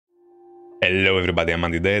Hello everybody, I'm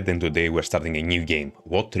Andy-Dead, and today we're starting a new game,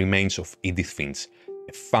 What Remains of Edith Finch,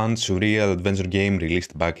 a fun, surreal adventure game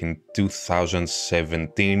released back in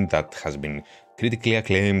 2017 that has been critically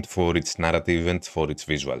acclaimed for its narrative and for its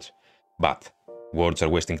visuals. But words are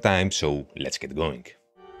wasting time, so let's get going.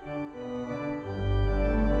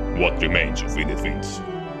 What Remains of Edith Finch.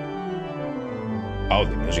 Oh,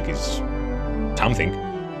 the music is something.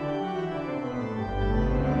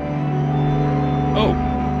 Oh!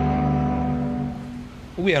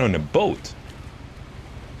 We are on a boat.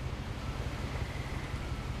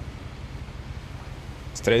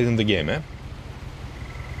 Straight in the game, eh?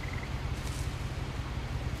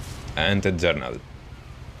 And a journal.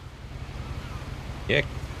 Yeah,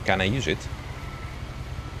 can I use it?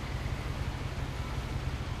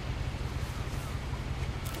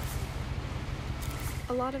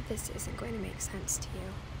 A lot of this isn't going to make sense to you,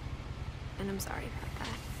 and I'm sorry about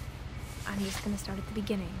that. I'm just going to start at the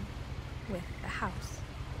beginning, with the house.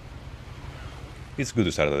 It's good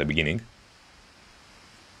to start at the beginning.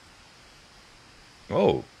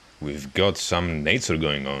 Oh, we've got some nature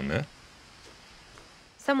going on, eh?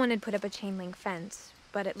 Someone had put up a chain link fence,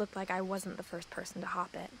 but it looked like I wasn't the first person to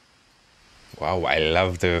hop it. Wow, I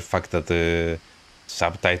love the fact that the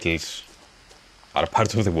subtitles are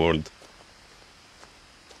part of the world.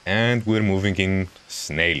 And we're moving in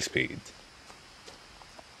snail speed.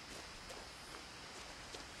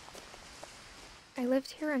 I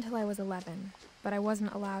lived here until I was 11, but I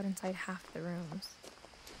wasn't allowed inside half the rooms.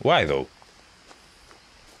 Why though?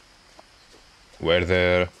 Were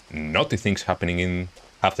there naughty things happening in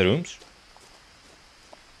half the rooms?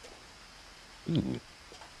 Ooh.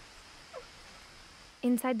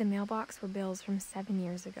 Inside the mailbox were bills from 7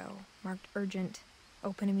 years ago, marked urgent,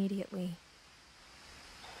 open immediately.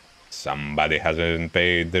 Somebody hasn't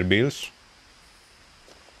paid their bills?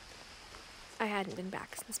 I hadn't been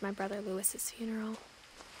back since my brother Lewis's funeral.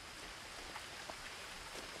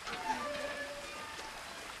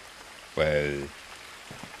 Well,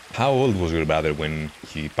 how old was your brother when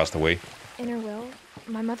he passed away? In her will,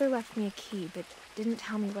 my mother left me a key, but didn't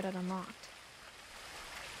tell me what it unlocked.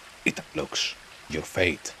 It unlocks your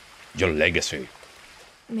fate, your legacy.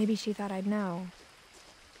 Maybe she thought I'd know.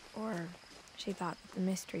 Or she thought that the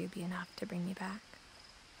mystery would be enough to bring me back.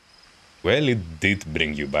 Well, it did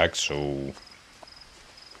bring you back, so...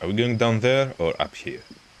 Are we going down there or up here?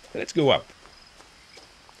 Let's go up.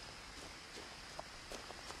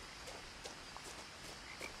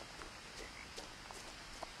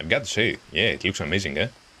 I've got to say, yeah, it looks amazing, eh?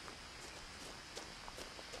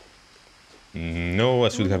 No, I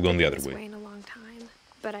should have gone the other This way. in a long time,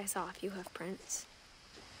 but I saw a few hoof prints.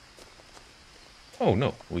 Oh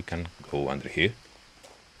no, we can go under here.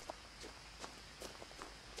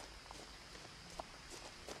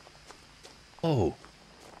 Oh,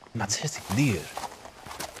 majestic deer.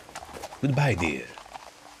 Goodbye, deer.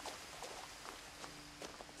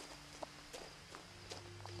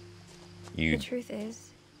 The truth is,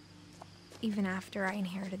 even after I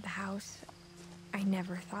inherited the house, I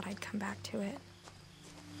never thought I'd come back to it.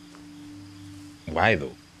 Why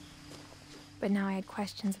though? But now I had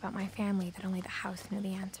questions about my family that only the house knew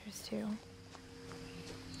the answers to.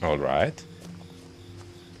 Alright.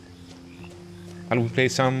 Shall we play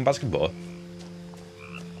some basketball?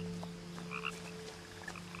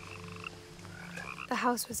 The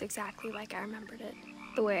house was exactly like I remembered it,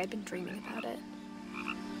 the way I'd been dreaming about it.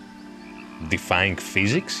 Defying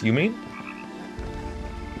physics, you mean?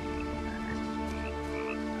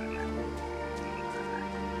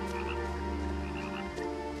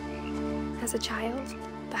 As a child,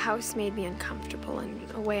 the house made me uncomfortable in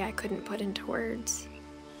a way I couldn't put into words.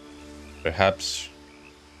 Perhaps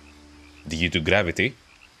due to gravity?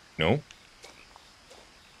 No?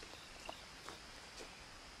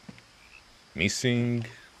 Missing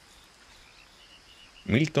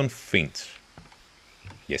Milton Finch.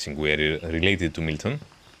 Guessing we're related to Milton.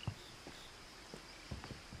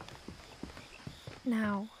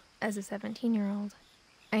 Now, as a 17-year-old,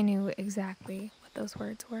 I knew exactly what those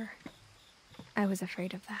words were. I was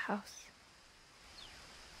afraid of the house.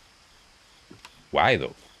 Why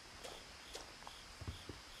though?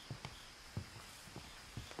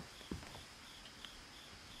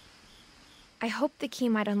 I hoped the key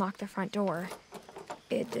might unlock the front door.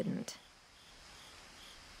 It didn't.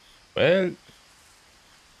 Well,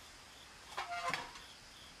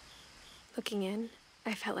 Looking in,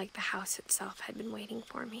 I felt like the house itself had been waiting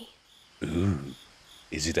for me. ooh,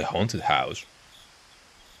 is it a haunted house?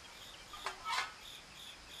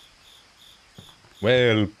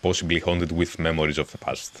 Well, possibly haunted with memories of the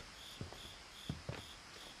past.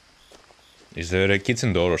 Is there a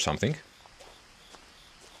kitchen door or something?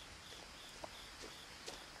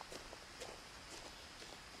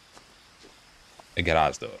 a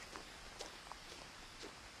garage door.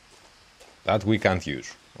 That we can't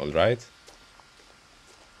use, alright?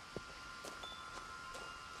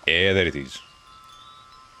 Yeah, there it is.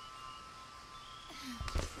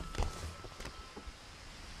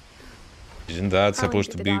 Isn't that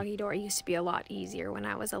supposed to be... The doggy door used to be a lot easier when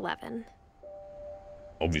I was 11.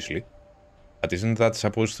 Obviously. But isn't that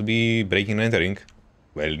supposed to be breaking and entering?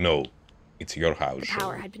 Well, no. It's your house. The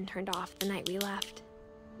power had been turned off the night we left.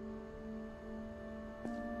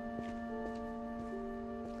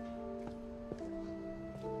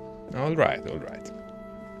 Alright, alright.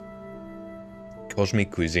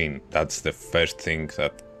 Cosmic cuisine. That's the first thing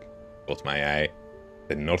that caught my eye.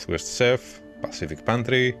 The Northwest Chef, Pacific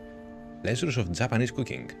Pantry, Pleasures of Japanese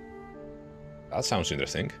cooking. That sounds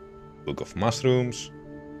interesting. Book of Mushrooms.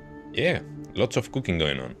 Yeah, lots of cooking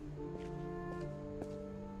going on.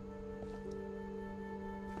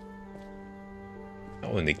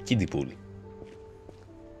 Oh, and the kiddie pool.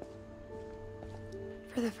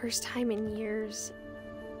 For the first time in years,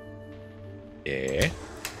 Yeah.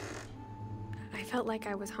 I felt like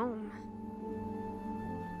I was home.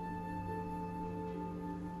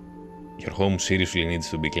 Your home seriously needs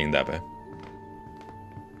to be cleaned up, eh?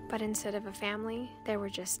 But instead of a family, there were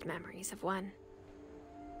just memories of one.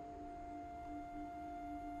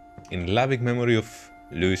 In loving memory of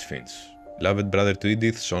Louis Finch, loved brother to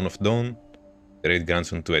Edith, son of Dawn, great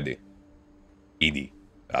grandson to Edie,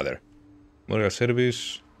 rather. Memorial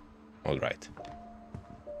service, alright.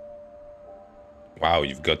 Wow,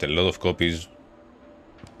 you've got a lot of copies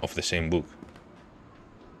of the same book.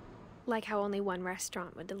 Like how only one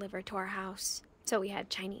restaurant would deliver to our house, so we had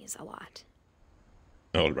Chinese a lot.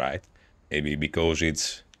 Alright. Maybe because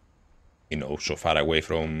it's, you know, so far away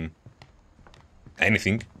from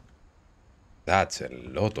anything. That's a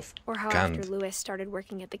lot of Or how canned... after Louis started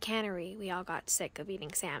working at the cannery, we all got sick of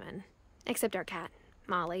eating salmon. Except our cat,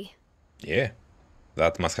 Molly. Yeah,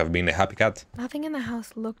 that must have been a happy cat. Nothing in the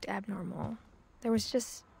house looked abnormal. There was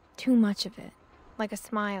just too much of it. Like a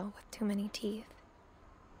smile with too many teeth.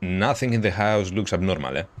 Nothing in the house looks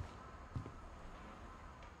abnormal, eh?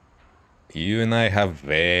 You and I have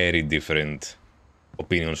very different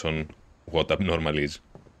opinions on what abnormal is.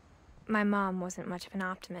 My mom wasn't much of an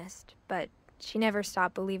optimist, but she never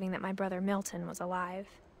stopped believing that my brother Milton was alive.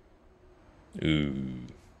 Ooh.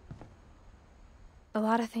 A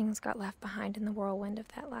lot of things got left behind in the whirlwind of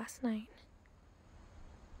that last night.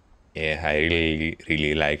 Yeah, I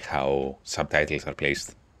really like how subtitles are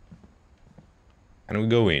placed. Can we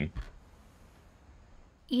go in?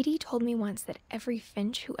 Edie told me once that every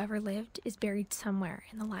Finch who ever lived is buried somewhere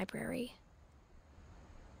in the library.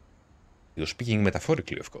 You're speaking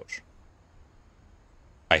metaphorically, of course.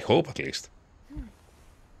 I hope, at least.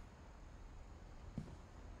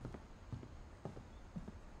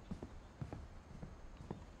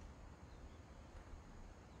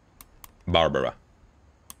 Barbara.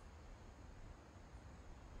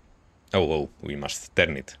 Oh, we must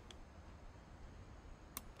turn it.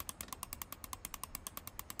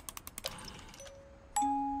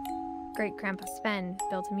 Great-Grandpa Sven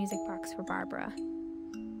built a music box for Barbara,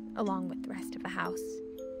 along with the rest of the house.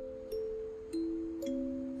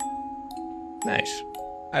 Nice.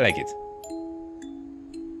 I like it.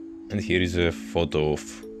 And here is a photo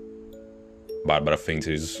of Barbara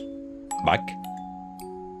Finch's back.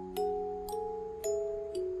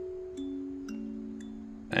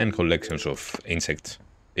 And collections of insects.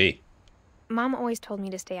 Hey. Mom always told me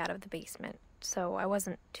to stay out of the basement, so I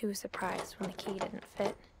wasn't too surprised when the key didn't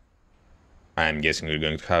fit. I'm guessing we're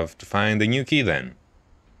going to have to find a new key then.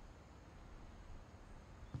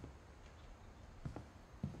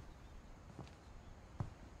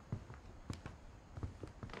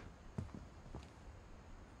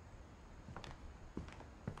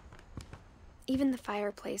 Even the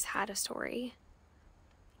fireplace had a story.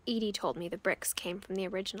 Edie told me the bricks came from the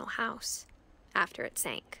original house, after it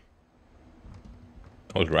sank.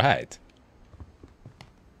 Alright.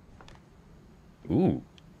 Ooh.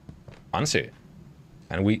 Fancy.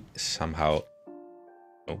 Can we somehow...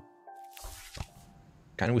 Oh.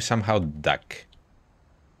 Can we somehow duck?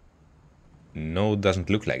 No, doesn't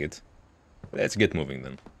look like it. Let's get moving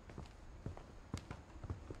then.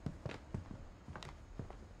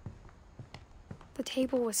 The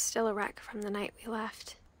table was still a wreck from the night we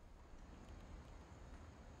left.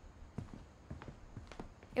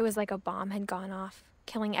 It was like a bomb had gone off,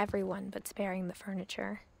 killing everyone but sparing the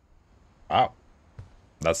furniture. Wow.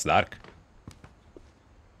 That's dark.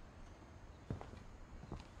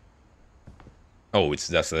 Oh, it's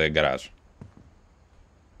just a garage.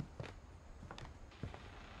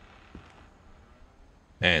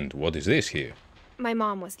 And what is this here? My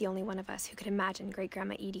mom was the only one of us who could imagine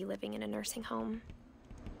Great-Grandma Edie living in a nursing home.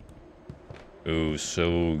 Oh,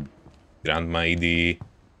 so Grandma Edie.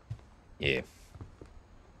 Yeah.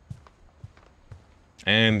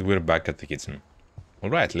 And we're back at the kitchen.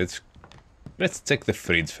 Alright, let's check the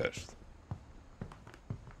fridge first.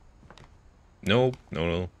 No,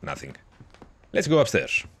 nothing. Let's go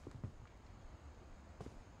upstairs.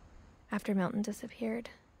 After Milton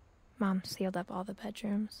disappeared, Mom sealed up all the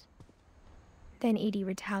bedrooms. Then Edie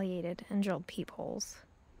retaliated and drilled peepholes.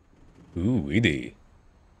 Ooh, Edie.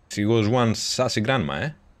 She was one sassy grandma, eh?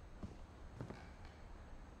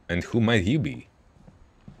 And who might you be?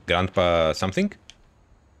 Grandpa something?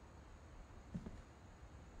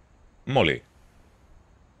 Molly.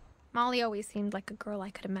 Molly always seemed like a girl I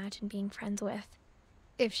could imagine being friends with,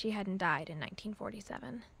 if she hadn't died in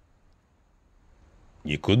 1947.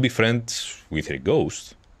 You could be friends with her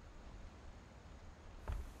ghost.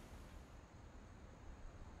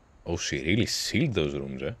 Oh, she really sealed those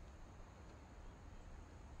rooms, eh?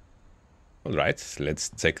 Alright,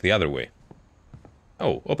 let's check the other way.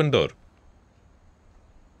 Oh, open door.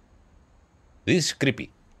 This is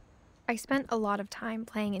creepy. I spent a lot of time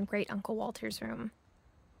playing in Great Uncle Walter's room.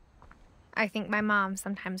 I think my mom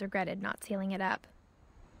sometimes regretted not sealing it up.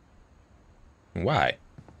 Why?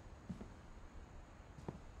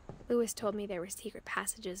 Lewis told me there were secret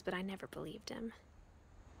passages, but I never believed him.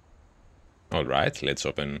 Alright, let's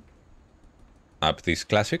open up this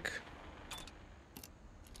classic.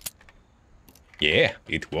 Yeah,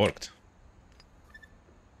 it worked.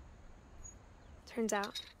 Turns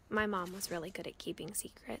out, my mom was really good at keeping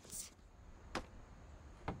secrets.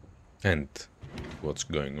 And what's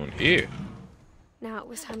going on here? Now it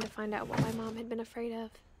was time to find out what my mom had been afraid of.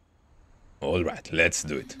 Alright, let's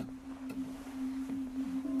do it.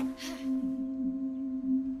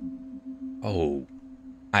 Oh,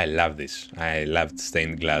 I love this. I loved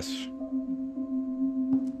stained glass.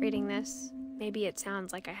 Reading this, maybe it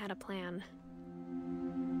sounds like I had a plan.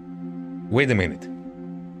 Wait a minute.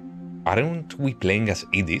 Aren't we playing as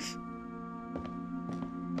Edith?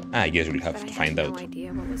 I guess we'll have to find out. I had no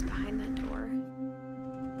idea what was behind that door.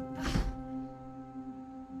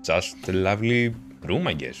 Just a lovely room,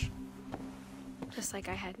 I guess. Just like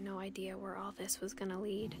I had no idea where all this was gonna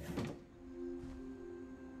lead.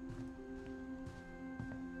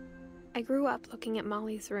 I grew up looking at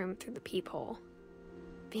Molly's room through the peephole.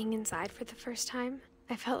 Being inside for the first time,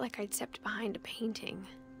 I felt like I'd stepped behind a painting.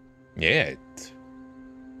 Yeah,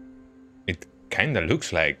 it kinda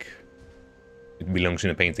looks like it belongs in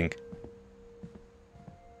a painting.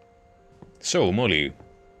 So, Molly,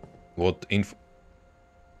 what info?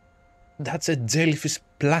 That's a jellyfish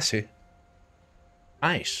plushie.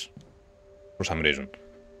 Nice. For some reason.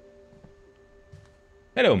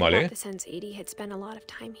 Hello, Molly. I got the sense Edie had spent a lot of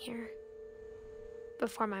time here.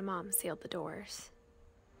 Before my mom sealed the doors.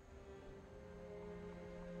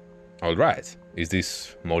 Alright. Is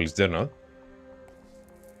this Molly's journal?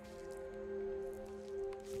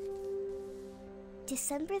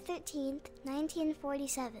 December 13th,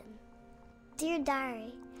 1947. Dear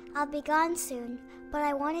Diary, I'll be gone soon, but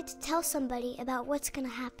I wanted to tell somebody about what's gonna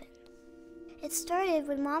happen. It started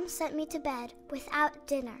when Mom sent me to bed without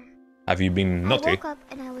dinner. Have you been naughty? I woke up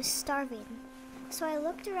and I was starving, so I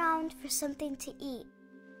looked around for something to eat.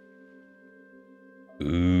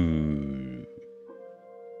 Ooh.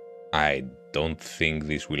 I don't think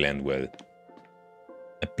this will end well.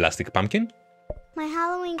 A plastic pumpkin? My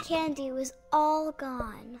Halloween candy was all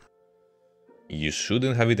gone. You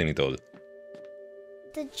shouldn't have eaten it all.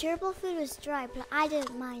 The gerbil food was dry, but I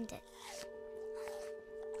didn't mind it.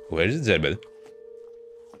 Where is the gerbil?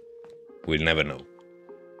 We'll never know.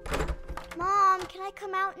 Mom, can I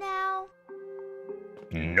come out now?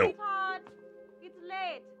 No. Sweetheart, it's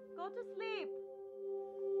late. Go to sleep.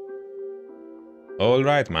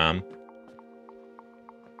 Alright, Mom.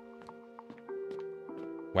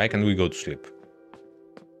 Why can't we go to sleep?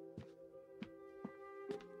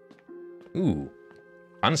 Ooh,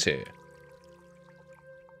 fancy.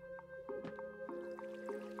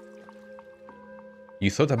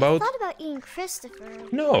 You thought I about... thought about eating Christopher.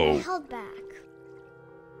 No. But I held back.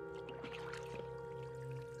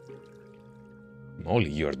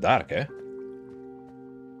 Molly, you're dark, eh?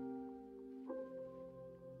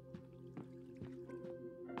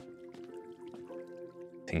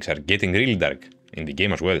 Things are getting really dark. In the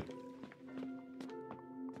game as well.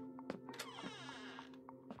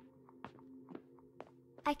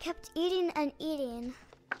 I kept eating and eating.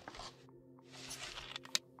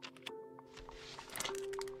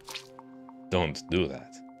 Don't do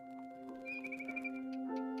that.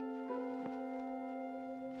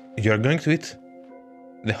 You're going to eat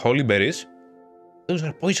the holy berries? Those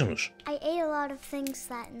are poisonous. I ate a lot of things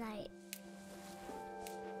that night.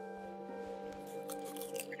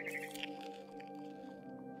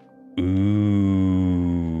 Ooh,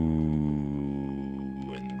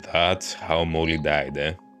 and that's how Molly died,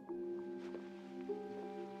 eh?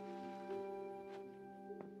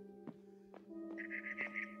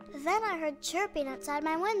 Then I heard chirping outside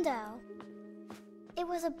my window. It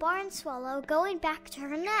was a barn swallow going back to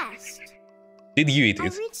her nest. Did you eat I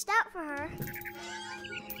it? reached out for her.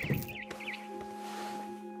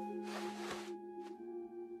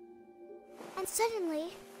 And suddenly,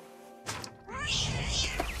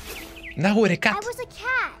 Now we're a I cat. was a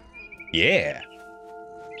cat. Yeah.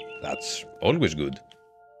 That's always good.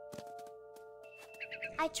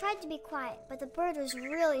 I tried to be quiet, but the bird was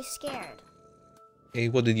really scared. Hey,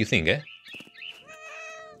 what did you think, eh?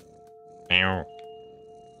 Meow.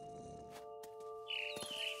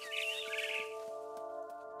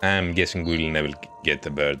 I'm guessing we'll never get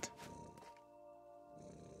the bird.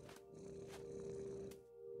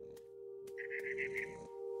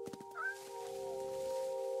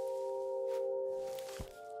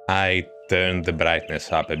 I turned the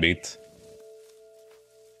brightness up a bit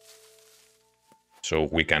so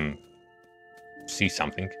we can see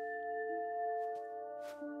something.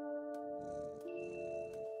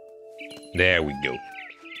 There we go.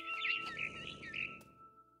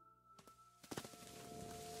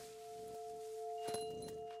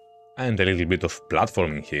 And a little bit of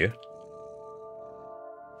platforming here.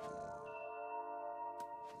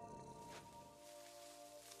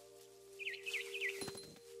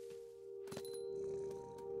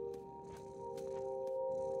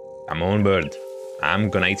 Come on, bird. I'm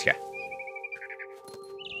gonna eat ya.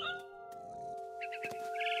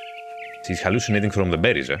 She's hallucinating from the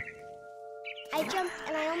berries, eh? I jumped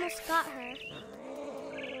and I almost got her.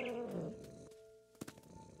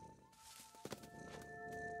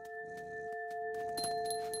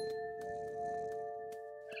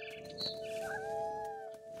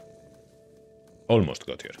 Almost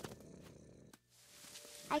got her.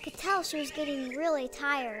 I could tell she was getting really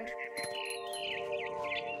tired.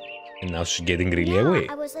 And now she's getting really Now away.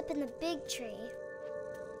 I was up in the big tree.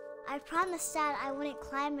 I promised Dad I wouldn't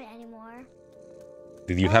climb it anymore.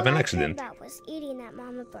 Did you have an All accident? I cared about was eating that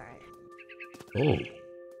mama bird. Oh.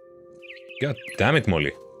 God damn it,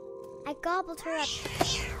 Molly. I gobbled her up.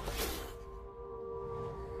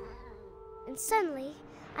 And suddenly,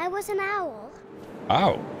 I was an owl.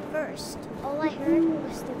 Ow. First, all I heard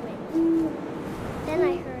was the wind. Then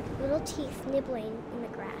I heard little teeth nibbling in the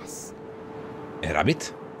grass. A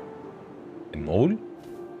rabbit? A mole?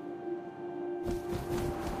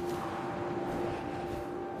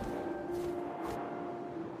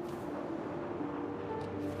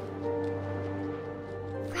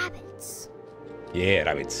 Rabbits. Yeah,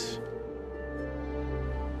 rabbits.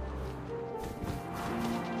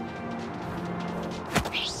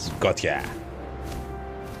 Gotcha.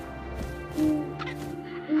 I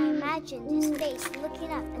imagined his face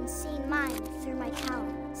looking up and seeing mine through my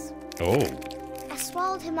talons. Oh. I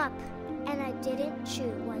swallowed him up, and I didn't chew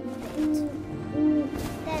one bit.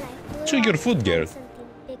 Then I flew Chew your off food, to girl. find something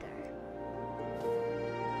bigger.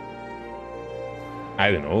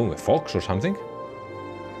 I don't know, a fox or something?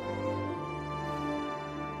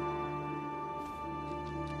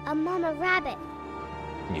 A mama rabbit.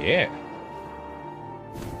 Yeah.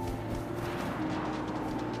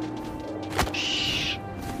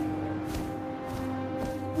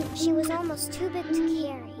 She was almost too big to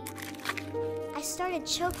carry. I started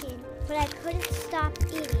choking, but I couldn't stop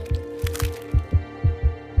eating.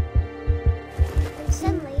 And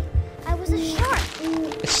suddenly, I was a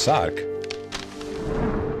shark. A shark?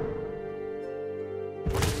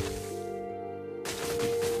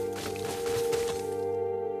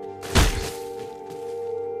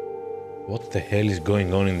 What the hell is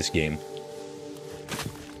going on in this game?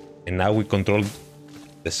 And now we control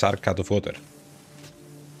the shark out of water.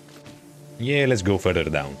 Yeah, let's go further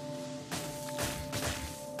down.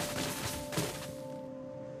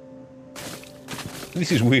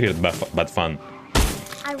 This is weird, but fun.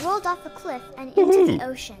 I rolled off a cliff and into the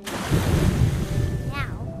ocean.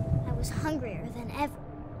 Now, I was hungrier than ever.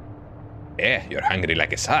 Yeah, you're hungry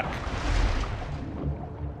like a shark.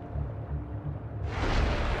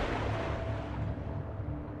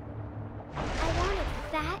 I wanted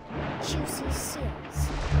fat, juicy seals.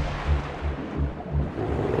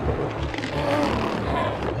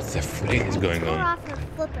 What the frick is going Tore on? off her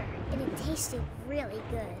flipper, and it tasted really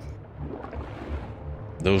good.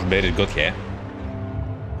 Those berries got here.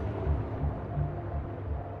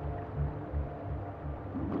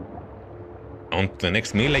 On to the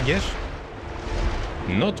next meal, I guess.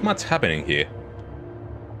 Not much happening here.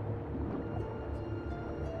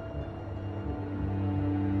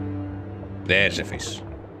 There's a fish.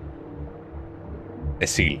 A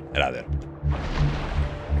seal, rather.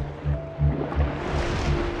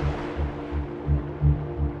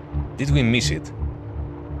 Did we miss it?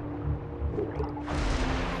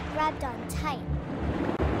 I grabbed on tight.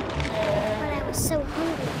 But I was so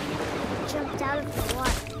hungry, I jumped out of the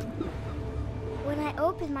water. When I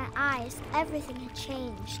opened my eyes, everything had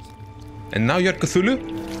changed. And now you're Cthulhu?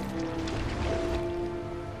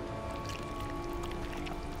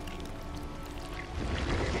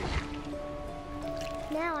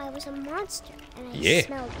 Now I was a monster, and I Yeah.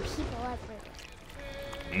 smelled people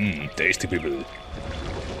everywhere. Tasty people.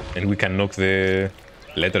 And we can knock the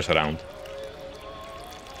letters around.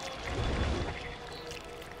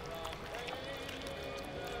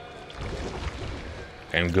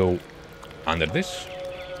 Can we go under this?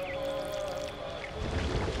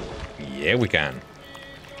 Yeah, we can.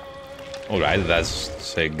 Alright,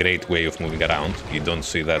 that's a great way of moving around. You don't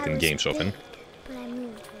see that I in was games often. big, but I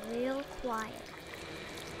moved real quiet.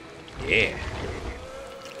 Yeah.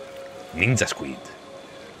 Ninja Squid.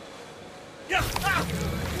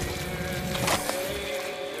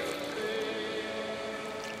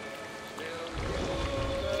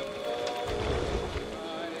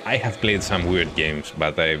 I have played some weird games,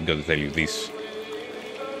 but I've got to tell you this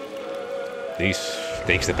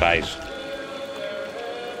takes the prize.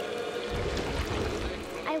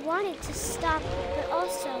 I wanted to stop, but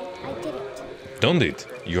also I didn't. Don't it?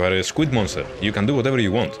 You are a squid monster. You can do whatever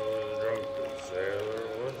you want.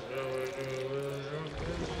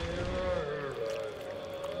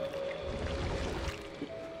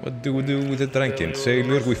 What do we do with the drunken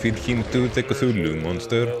sailor? We feed him to the Cthulhu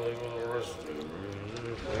monster.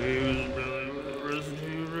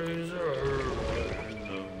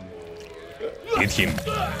 Hit him.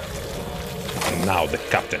 And now the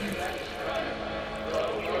captain.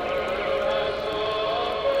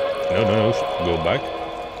 No, go back.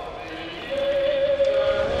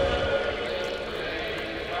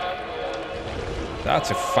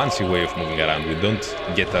 That's a fancy way of moving around. We don't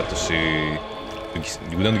get that to see.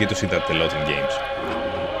 We don't get to see that a lot in games.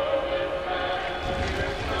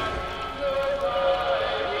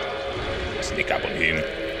 Sneak up on him.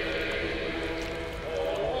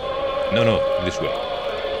 No, this way.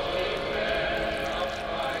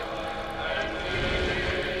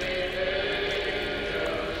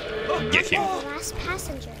 Get him. The last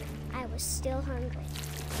passenger, I was still hungry.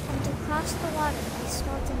 And to cross the water, I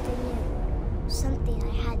smelled something new. Something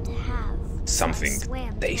I had to have. So I Something swam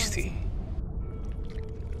towards tasty. it.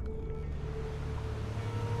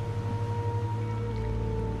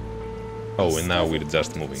 Oh, and now we're Slithered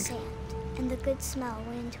just into the moving. sand, and the good smell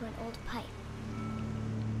went into an old pipe.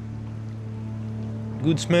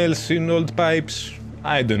 Good smells in old pipes.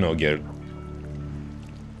 I don't know, girl.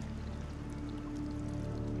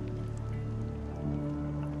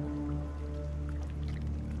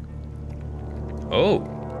 Oh,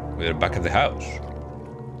 we're back at the house.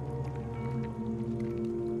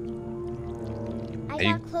 I Are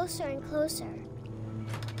you- got closer and closer.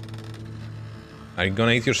 Are you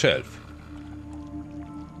gonna eat yourself?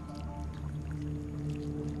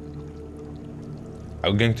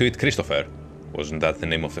 Are we going to eat Christopher? Wasn't that the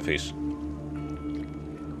name of the fish?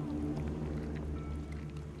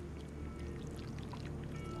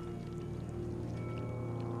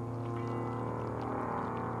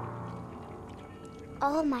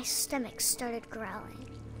 All my stomach started growling.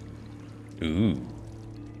 Ooh,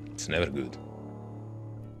 it's never good.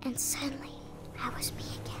 And suddenly, I was me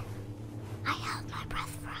again. I held my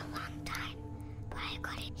breath for a long time, but I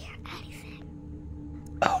couldn't hear anything.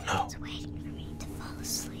 Oh no. It's waiting for me to fall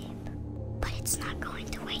asleep. But it's not going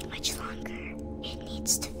to wait much longer. It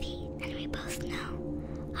needs to feed, and we both know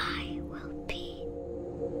I will be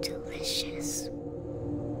delicious.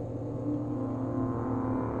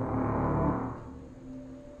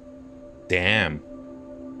 Damn.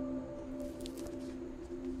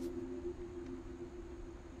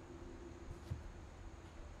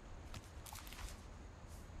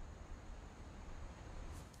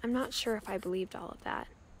 I'm not sure if I believed all of that,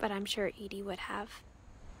 but I'm sure Edie would have.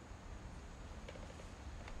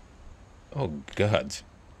 Oh god.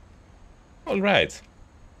 Alright.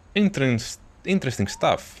 Interesting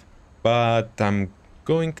stuff. But I'm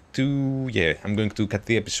going to cut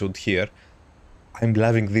the episode here. I'm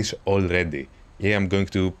loving this already. Yeah, I'm going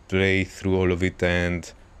to play through all of it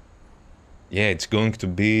and yeah, it's going to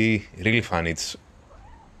be really fun. It's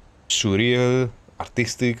surreal,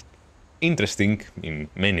 artistic, interesting in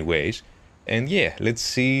many ways. And yeah, let's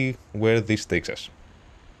see where this takes us.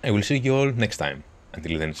 I will see you all next time.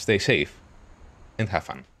 Until then, stay safe and have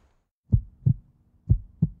fun.